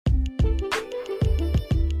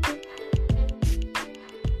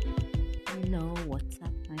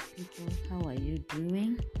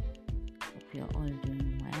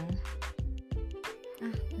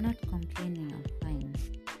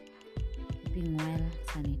keeping well,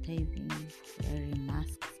 sanitizing, wearing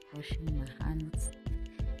masks, washing my hands,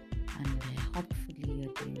 and hopefully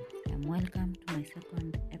you're doing the same. Welcome to my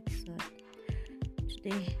second episode.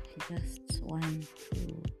 Today, I just want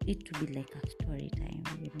it to be like a story time,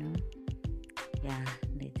 Yeah,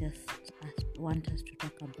 they just want us to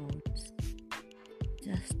talk about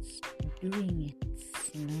just doing it,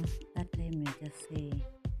 That time you just say,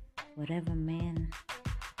 whatever, man,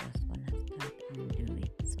 just want to start and do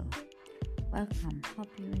it. So, welcome.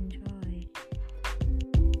 Hope you enjoy.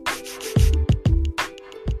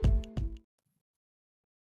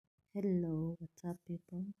 Hello, what's up,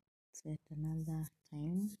 people? It's yet another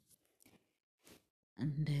time.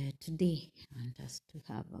 And today, I want us to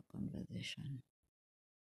have a conversation.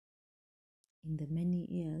 In the many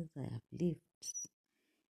years I have lived,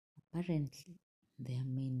 apparently, there are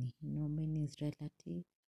many. Many is relative,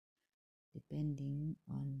 depending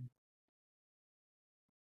on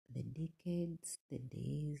the decades, the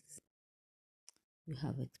days you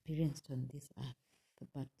have experienced on this earth.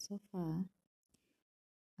 But so far,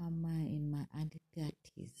 I'm in my early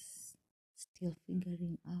 30s, still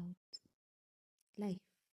figuring out life,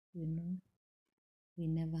 We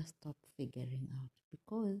never stop figuring out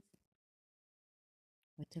because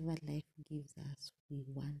whatever life gives us, we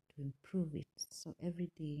want to improve it. So every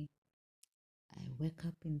day, I wake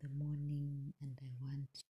up in the morning and I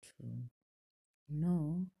want to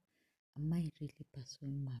know, am I really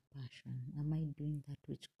pursuing my passion? Am I doing that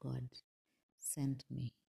which God sent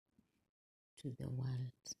me to the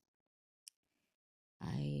world?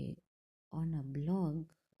 I on a blog,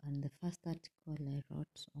 and the first article I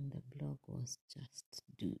wrote on the blog was just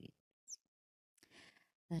do it.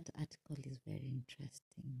 That article is very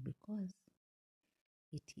interesting because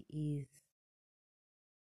it is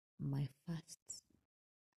my first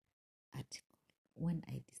article when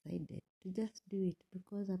I decided to just do it,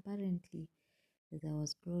 because apparently as I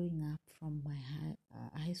was growing up from my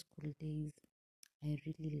high school days, I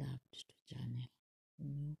really loved to journal.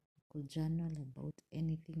 I could journal about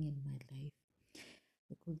anything in my life.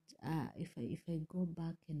 I could, if I go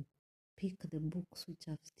back and pick the books which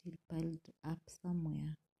have still piled up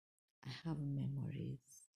somewhere, I have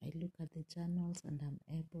memories. I look at the journals and I'm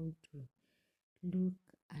able to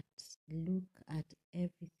look at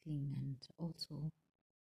everything, and also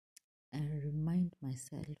remind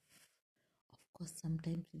myself, of course,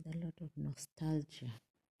 sometimes with a lot of nostalgia,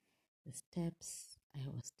 the steps I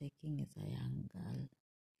was taking as a young girl.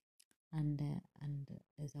 And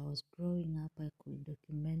as I was growing up, I could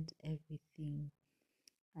document everything.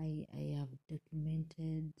 I have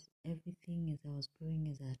documented everything as I was growing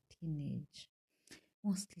as a teenage.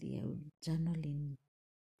 Mostly I would journal in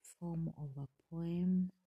form of a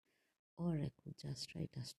poem, or I could just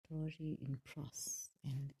write a story in prose,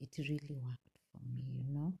 and it really worked for me,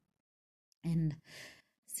 And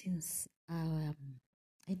since I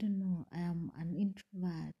don't know, I am an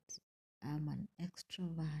introvert, I'm an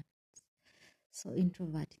extrovert. So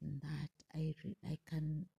introvert in that I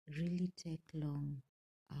can really take long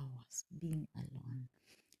hours being alone,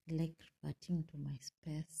 like reverting to my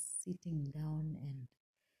space, sitting down and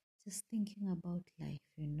just thinking about life.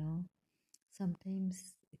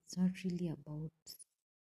 Sometimes it's not really about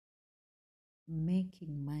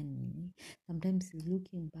making money. Sometimes it's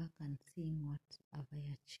looking back and seeing what have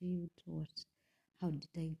I achieved, how did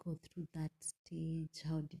I go through that stage,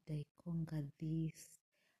 how did I conquer this,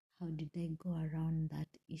 how did I go around that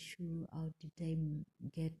issue, how did I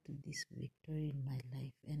get to this victory in my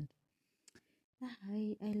life. And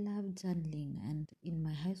I love journaling, and in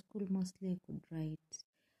my high school mostly I could write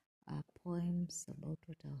poems about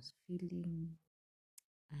what I was feeling,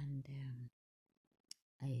 and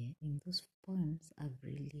in those poems I've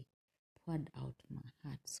really poured out my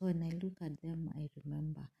heart. So when I look at them, I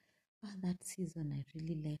remember, that season I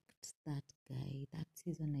really liked that guy, that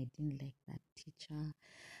season I didn't like that teacher,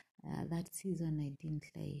 that season I didn't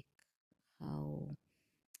like how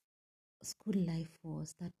school life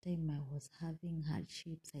was. That time I was having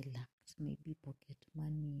hardships, I lacked maybe pocket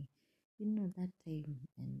money, that time.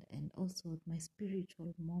 And also my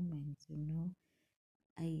spiritual moments,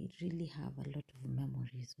 I really have a lot of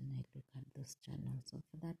memories when I look at those channels. So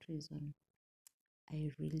for that reason,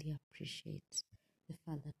 I really appreciate the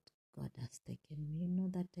fact that God has taken me.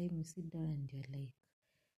 That time you sit down and you're like,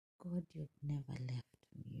 God, you've never left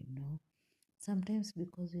me. Sometimes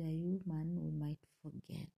because we are human, we might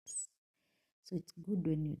forget. So it's good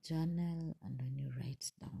when you journal and when you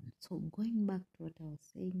write down. So going back to what I was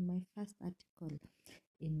saying, my first article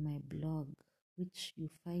in my blog, which you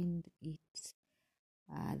find it,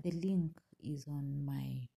 the link is on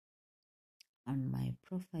my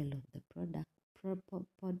profile of the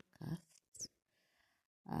podcast.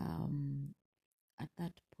 um, at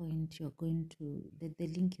that point you're going to the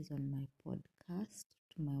link is on my podcast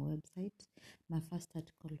to my website. My first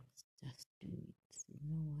article was just do it. You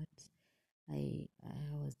know what? I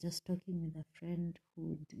was just talking with a friend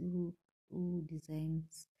who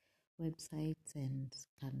designs websites and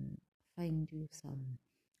can find you some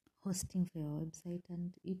hosting for your website,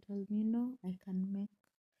 and he told me, no, I can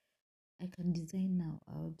design now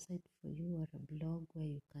a website for you or a blog where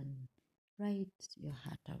you can write your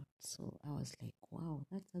heart out. So I was like, wow,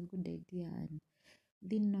 that's a good idea. And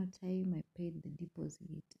within no time, I paid the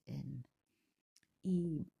deposit, and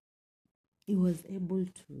he he was able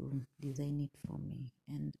to design it for me.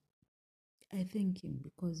 And I thank him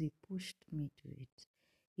because he pushed me to it.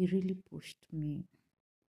 He really pushed me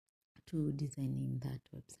to designing that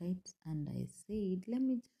website, and I said, let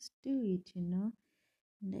me just do it. And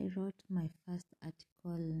I wrote my first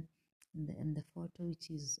article, and the photo which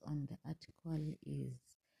is on the article is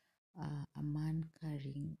a man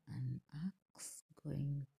carrying an axe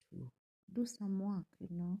going to do some work.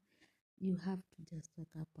 You have to just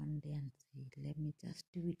wake up one day and say, let me just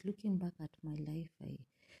do it. Looking back at my life, I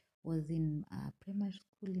was in primary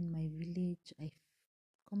school in my village. I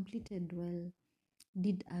completed well,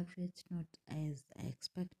 did average, not as I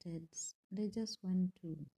expected. They just went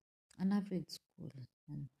to an average school,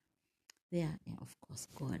 and there, yeah, of course,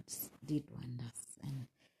 God did wonders, and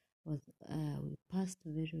was we passed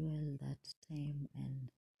very well that time, and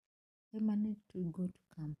I managed to go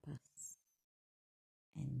to campus,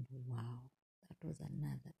 and wow, that was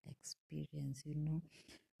another experience.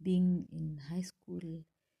 Being in high school,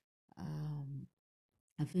 um,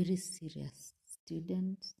 a very serious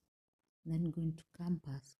student, then going to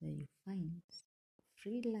campus where you find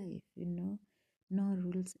free life, no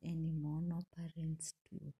rules anymore, no parents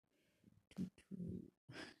to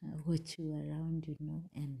watch you around,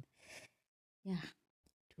 and yeah,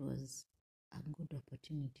 it was a good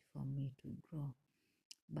opportunity for me to grow.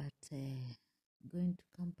 But going to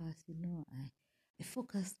campus, I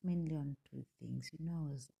focused mainly on two things. I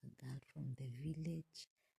was a girl from the village.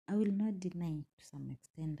 I will not deny, to some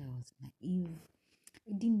extent I was naive.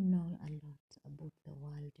 I didn't know a lot about the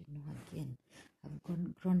world. Again, I've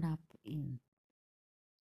grown up in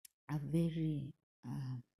a very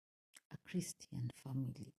a Christian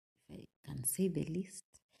family, if I can say the least.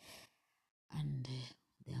 And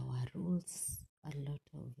there were rules, a lot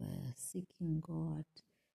of seeking God,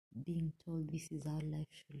 being told this is how life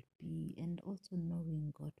should be, and also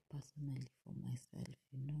knowing God personally for myself.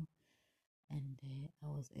 And I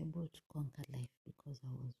was able to conquer life because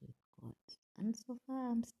I was with God. And so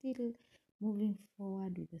far, I'm still moving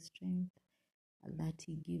forward with the strength that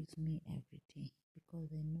He gives me every day, because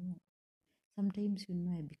I know sometimes,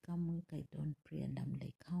 I become weak, I don't pray, and I'm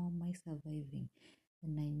like, how am I surviving?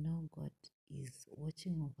 And I know God is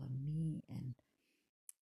watching over me, and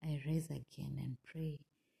I rise again and pray.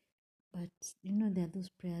 But there are those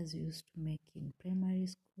prayers you used to make in primary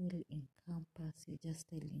school, in campus. You're just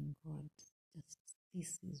telling God, just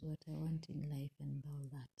this is what I want in life and all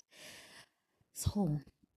that. So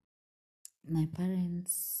my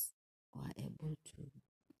parents were able to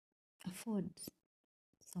afford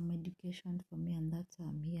some education for me, and that's why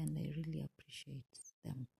I'm here, and I really appreciate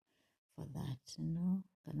them for that.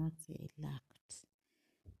 Cannot say I lacked.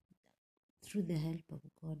 Through the help of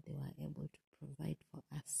God, they were able to provide for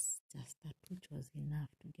us just that, which was enough,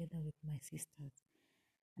 together with my sisters.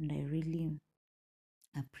 And I really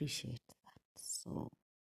appreciate that. So,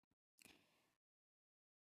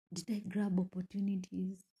 did I grab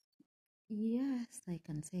opportunities? Yes, I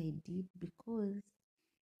can say I did, because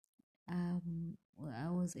I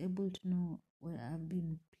was able to know where I've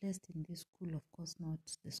been placed in this school. Of course, not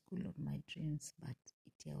the school of my dreams, but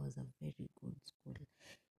it was a very good school.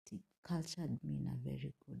 It cultured me in a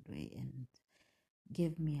very good way and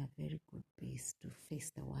gave me a very good base to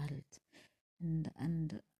face the world.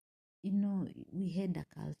 And we had a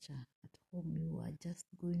culture at home. You were just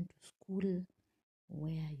going to school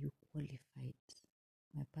where you qualified.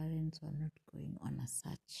 My parents were not going on a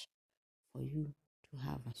search for you to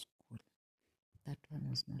have a school. That one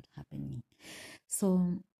was not happening.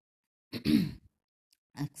 So,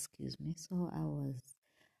 excuse me. So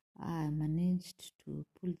I managed to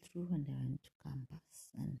pull through, and I went to campus.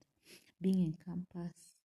 And being in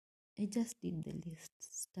campus, I just did the list,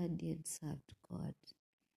 studied, served God.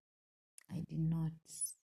 I did not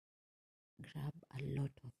grab a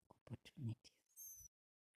lot of opportunities.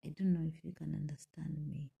 I don't know if you can understand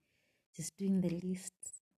me. Just doing the list,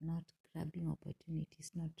 not grabbing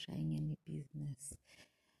opportunities, not trying any business,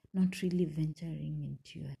 not really venturing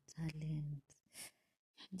into your talent,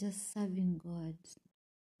 just serving God,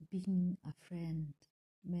 being a friend,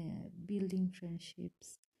 building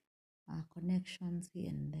friendships, connections here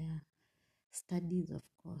and there, studies, of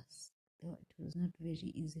course. Though it was not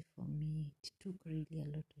very easy for me. It took really a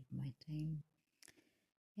lot of my time.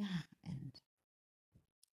 Yeah, and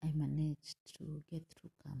I managed to get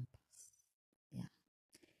through campus. Yeah,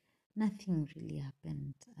 nothing really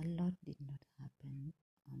happened. A lot did not happen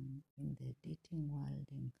in the dating world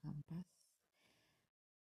in campus.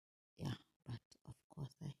 Yeah, but of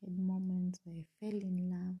course, I had moments where I fell in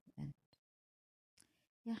love, and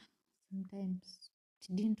yeah, sometimes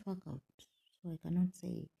it didn't work out. So I cannot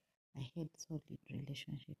say I had solid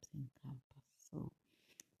relationships in campus. So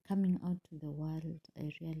coming out to the world, I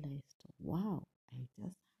realized, wow, I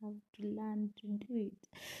just have to learn to do it.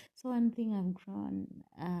 So one thing I've grown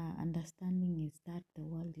understanding is that the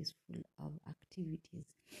world is full of activities.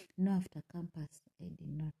 After campus, I did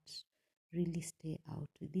not really stay out.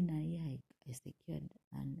 Within a year, I secured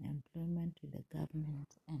an employment with the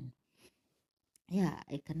government, and yeah,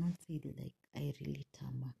 I cannot say like I really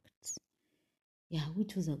tarmacked. Yeah,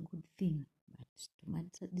 which was a good thing, but to my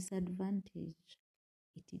disadvantage,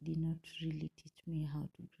 it did not really teach me how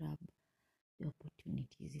to grab the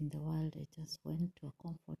opportunities in the world. I just went to a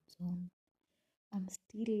comfort zone. I'm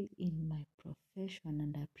still in my profession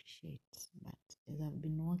and I appreciate, but as I've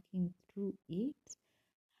been working through it,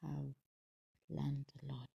 I've learned a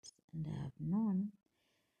lot, and I have known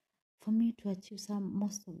for me to achieve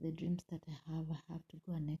most of the dreams that I have to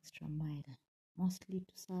go an extra mile, mostly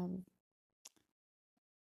to serve,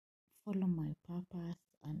 follow my purpose,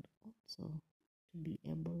 and also to be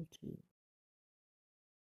able to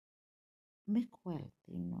make wealth,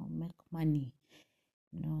 make money.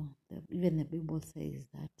 Even the Bible says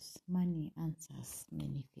that money answers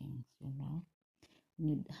many things. When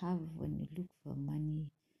you look for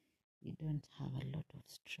money, you don't have a lot of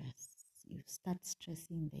stress. You start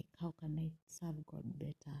stressing like, how can I serve God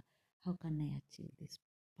better? How can I achieve this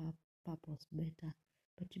purpose better?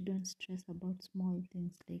 But you don't stress about small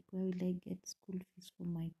things like, where will I get school fees for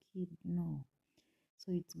my kid? No.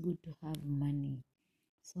 So it's good to have money.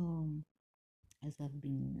 So as I've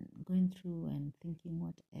been going through and thinking,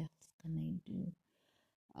 what else can I do?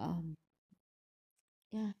 Um,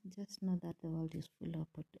 yeah, just know that the world is full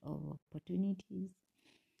of opportunities,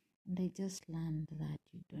 and I just learned that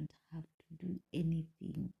you don't have to do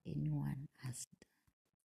anything anyone has done.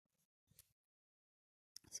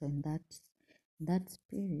 So in that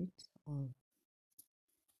spirit of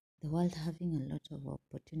the world having a lot of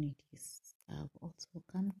opportunities, I've also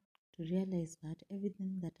come to realize that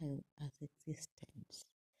everything that has existed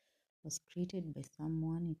was created by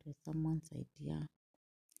someone. It was someone's idea.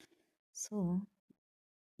 So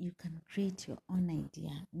you can create your own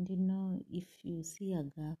idea. And if you see a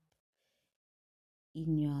gap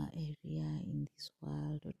in your area, in this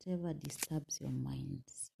world, whatever disturbs your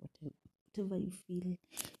minds, whatever you feel,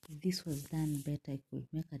 if this was done better, it could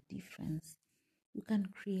make a difference, you can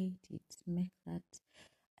create it, make that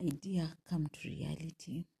idea come to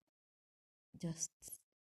reality.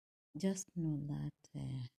 Just know that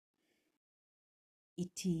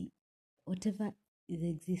whatever is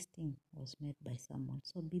existing was made by someone.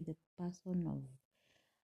 So be the person of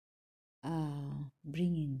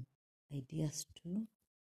bringing ideas to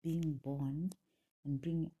being born, and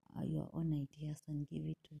bring your own ideas and give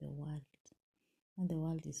it to the world. And the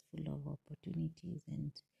world is full of opportunities,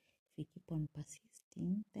 and if we keep on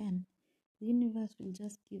persisting, then the universe will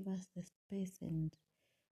just give us the space, and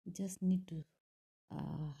we just need to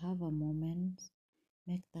have a moment,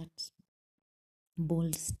 make that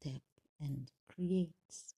bold step, and create,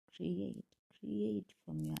 create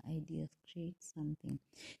from your ideas, create something.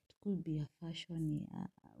 It could be a fashion,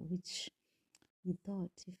 which you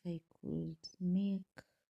thought, if I could make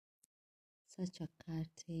such a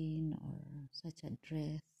curtain or such a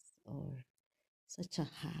dress or such a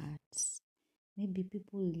hat, maybe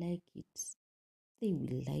people will like it. They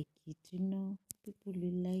will like it. People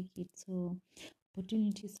will like it. So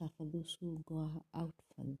opportunities are for those who go out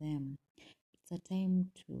for them. It's a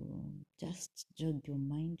time to just jog your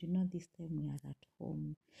mind. This time we are at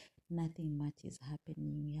home, nothing much is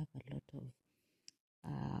happening. We have a lot of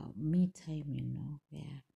me time, where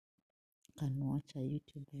you can watch a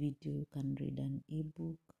YouTube video, you can read an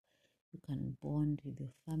ebook, you can bond with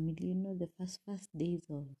your family. The first days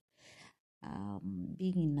of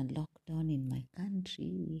being in a lockdown in my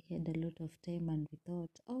country, we had a lot of time, and we thought,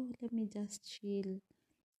 oh, let me just chill,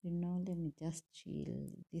 let me just chill.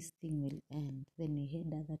 This thing will end. Then we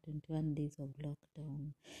had other 21 days of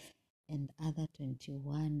lockdown and other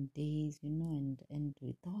 21 days, and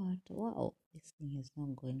we thought, wow, this thing is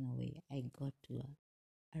not going away. I got to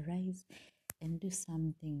arise and do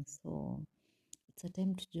something. So It's a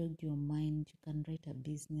time to jog your mind. You can write a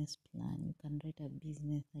business plan. You can write a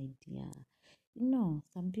business idea.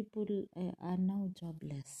 Some people are now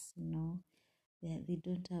jobless. They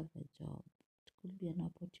don't have a job. It could be an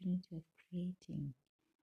opportunity of creating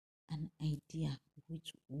an idea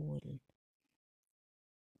which will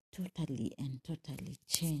totally and totally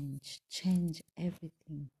change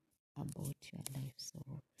everything about your life.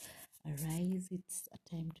 So arise. It's a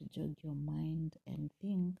time to jog your mind and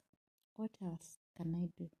think, what else can I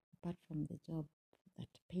do apart from the job that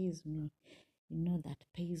pays me? That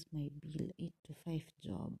pays my bill, 8 to 5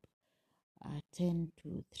 job, 10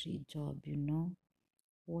 to 3 job.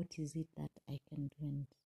 What is it that I can do?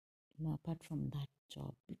 And apart from that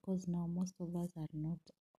job, because now most of us are not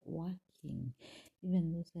working,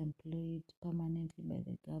 even those employed permanently by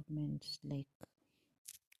the government, like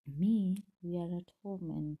me. We are at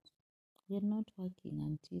home and we are not working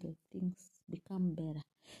until things become better.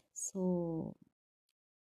 So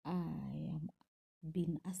I am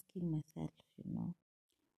been asking myself,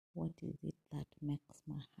 what is it that makes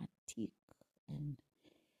my heart tick? And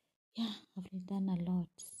yeah, I've done a lot.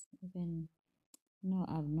 Even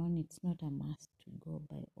I've known it's not a must to go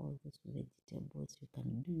buy all those vegetables. You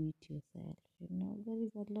can do it yourself. There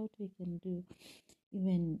is a lot we can do.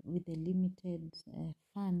 Even with the limited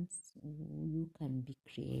funds, you can be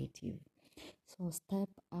creative. So step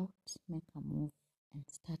out, make a move, and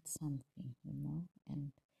start something.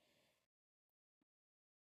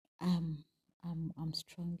 And I'm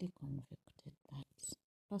strongly convicted that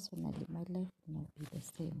personally my life will not be the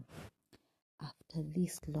same after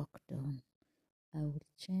this lockdown. I will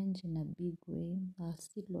change in a big way. I'll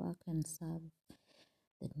still work and serve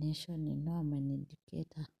the nation. I'm an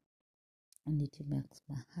educator and it makes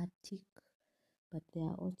my heart tick. But there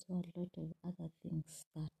are also a lot of other things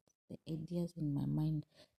that the ideas in my mind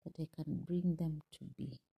that I can bring them to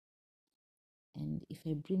be. And if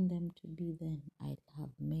I bring them to be, then I'll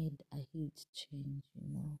have made a huge change.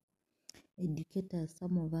 Educators,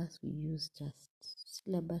 some of us, we use just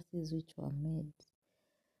syllabuses which were made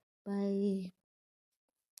by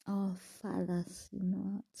our fathers.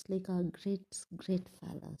 It's like our great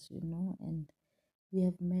fathers, and we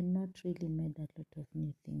have not really made a lot of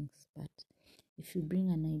new things. But if you bring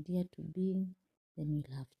an idea to being, then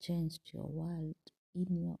you'll have changed your world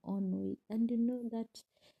in your own way. And that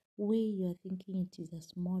way you're thinking it is a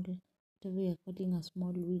small, whatever you're calling a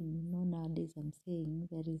small win. Nowadays I'm saying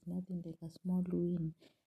there is nothing like a small win.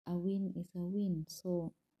 A win is a win.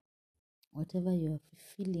 So whatever you're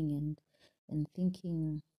feeling and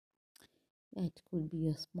thinking, yeah, it could be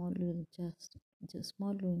a small win, just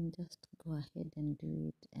small win, just go ahead and do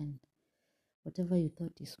it. And whatever you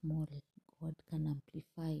thought is small, God can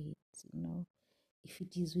amplify it. If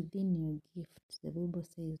it is within your gift, the Bible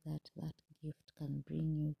says that gift can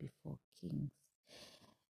bring you before kings.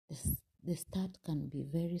 The start can be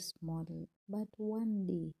very small, but one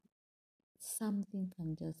day something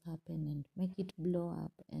can just happen and make it blow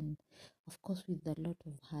up. And of course, with a lot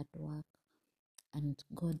of hard work and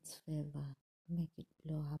God's favor, make it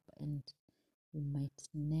blow up, and we might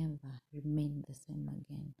never remain the same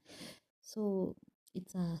again. So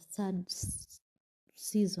it's a sad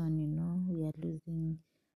season. We are losing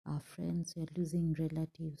our friends, we are losing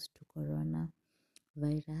relatives to corona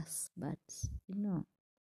virus, but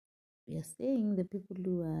we are saying the people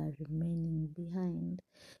who are remaining behind,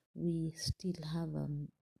 we still have a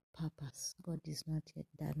purpose. God is not yet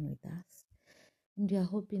done with us, and we are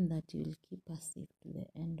hoping that you will keep us safe to the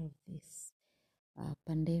end of this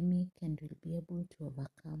pandemic, and we'll be able to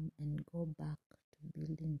overcome and go back to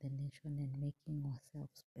building the nation and making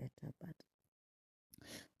ourselves better. But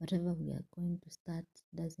whatever we are going to start,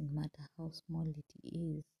 doesn't matter how small it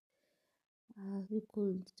is, we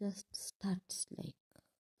could just start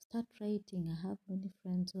writing. I have many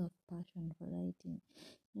friends who have passion for writing.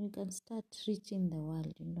 You can start reaching the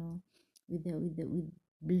world, with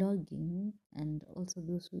blogging, and also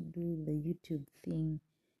those who do the YouTube thing.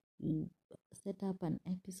 You set up an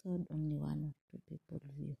episode, only one or two people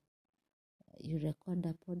view. You record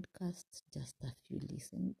a podcast, just a few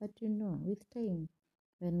listen. But with time,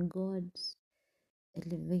 when God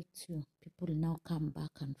elevates you, people now come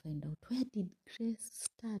back and find out, where did Grace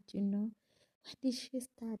start? Where did she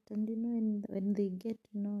start? And and when they get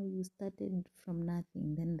to know you started from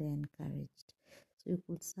nothing, then they're encouraged. So you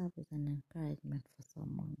could serve as an encouragement for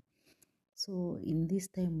someone. So in this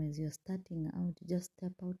time, as you're starting out, just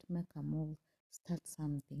step out, make a move, start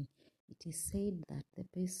something. It is said that the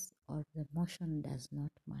pace or the motion does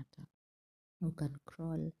not matter. You can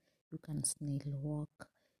crawl, you can snail walk,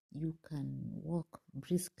 you can walk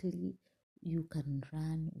briskly, you can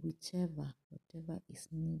run, whatever is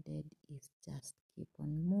needed is just keep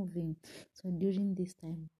on moving. So during this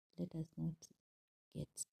time, let us not get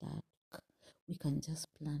stuck. We can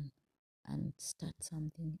just plan and start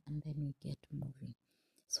something and then we get moving.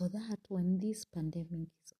 So that when this pandemic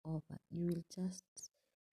is over, you will just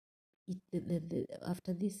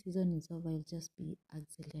after this season is over, you'll just be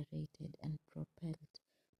accelerated and propelled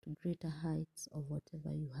to greater heights of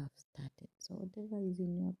whatever you have started. So whatever is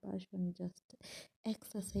in your passion, just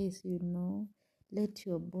exercise, let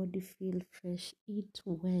your body feel fresh, eat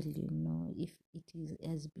well, if it is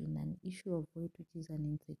has been an issue of weight, which is an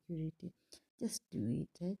insecurity, just do it,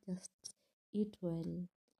 just eat well.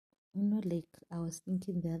 Like I was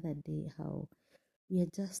thinking the other day how we are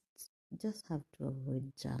just have to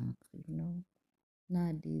avoid junk.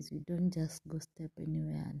 Nowadays, you don't just go step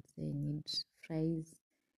anywhere and say need fries.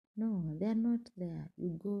 No, they're not there. You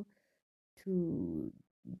go to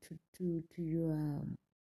to your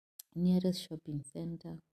nearest shopping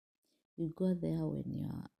center. You go there when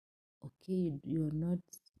you're okay. You're not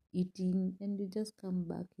eating, and you just come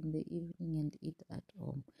back in the evening and eat at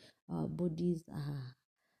home. Our bodies are,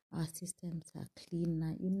 our systems are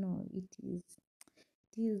cleaner.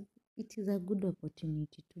 It is a good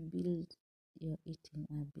opportunity to build your eating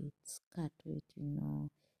habits, cut weight,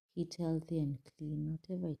 eat healthy and clean,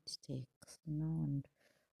 whatever it takes, and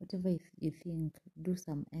whatever you think, do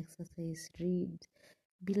some exercise, read,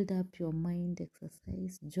 build up your mind,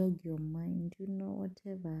 exercise, jog your mind,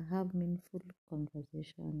 whatever, have meaningful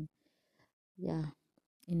conversation. Yeah,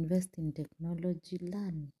 invest in technology,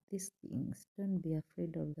 learn these things. Don't be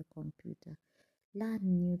afraid of the computer. Learn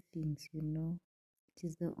new things. It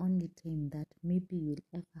is the only time that maybe you'll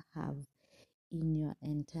ever have in your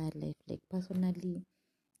entire life. Like personally,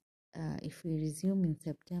 if we resume in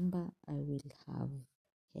September, I will have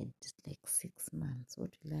had like 6 months.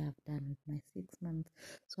 What will I have done with my 6 months?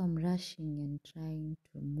 So I'm rushing and trying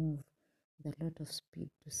to move with a lot of speed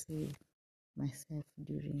to save myself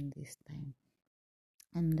during this time.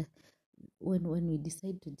 And when we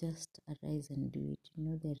decide to just arise and do it,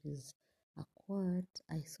 there is a quote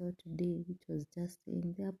I saw today which was just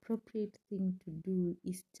saying the appropriate thing to do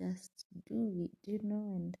is just do it.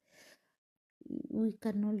 And we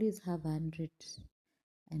can always have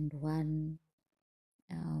 101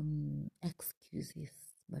 excuses,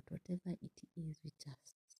 but whatever it is, we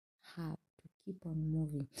just have to keep on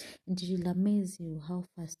moving, and it will amaze you how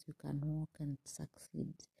fast you can walk and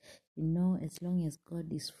succeed. As long as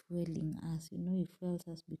God is fueling us, He fuels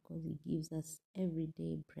us because He gives us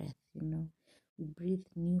everyday breath. We breathe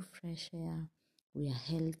new fresh air, we are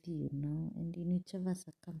healthy, and in whichever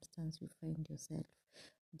circumstance you find yourself,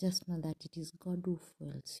 just know that it is God who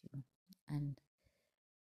fuels you. And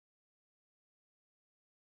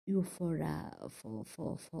you for a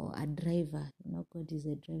driver, God is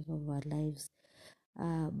a driver of our lives,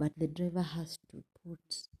 but the driver has to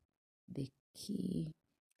put the key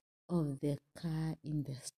of the car in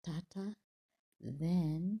the starter,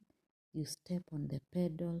 then you step on the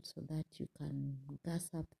pedal so that you can gas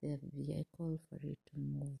up the vehicle for it to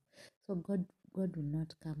move. So God will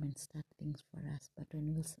not come and start things for us, but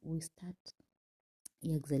when we start,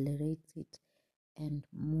 He accelerates it and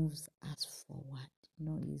moves us forward.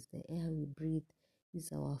 Is the air we breathe,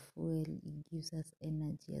 is our fuel. It gives us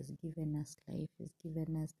energy, has given us life, has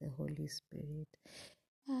given us the Holy Spirit,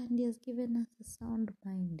 and He has given us a sound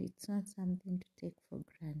mind. It's not something to take for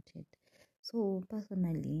granted. So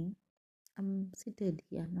personally, I'm seated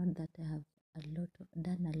here, not that I have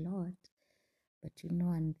done a lot, but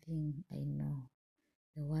one thing I know,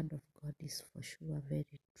 the word of God is for sure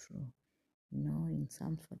very true. In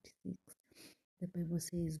Psalm 46, the Bible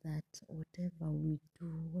says that whatever we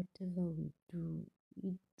do,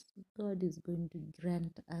 it, God is going to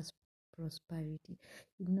grant us prosperity.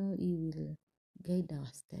 He will guide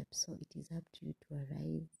our steps. So it is up to you to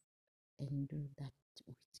arise and do that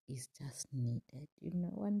which is just needed.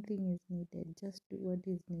 One thing is needed, just do what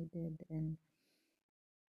is needed, and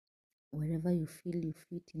wherever you feel you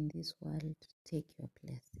fit in this world, take your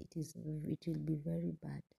place. It will be very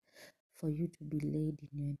bad for you to be laid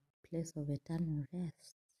in your place of eternal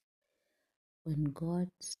rest when God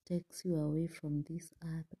takes you away from this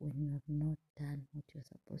earth, when you have not done what you're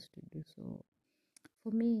supposed to do. So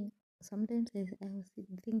for me, sometimes I was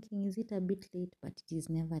thinking, is it a bit late? But it is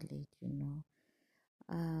never late.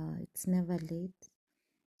 It's never late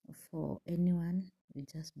for anyone. You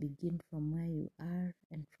just begin from where you are,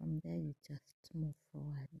 and from there you just move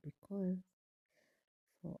forward, because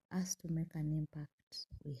for us to make an impact,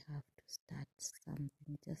 we have to start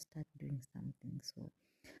something, just start doing something. So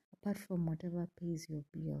apart from whatever pays your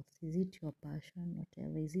bills? Is it your passion,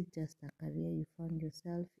 whatever? Is it just a career you found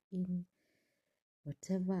yourself in?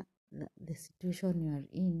 Whatever the situation you are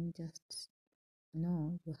in, just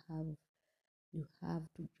know you have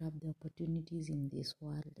to grab the opportunities in this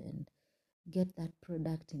world and get that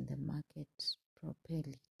product in the market, propel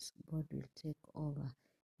it. God will take over.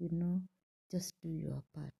 Just do your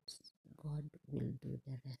part. God will do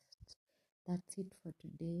the rest. That's it for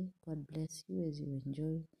today. God bless you as you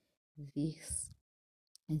enjoy this.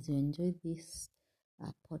 As you enjoy this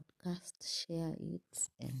podcast, share it,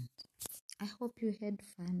 and I hope you had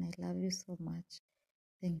fun. I love you so much.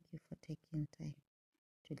 Thank you for taking time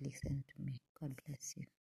to listen to me. God bless you.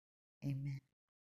 Amen.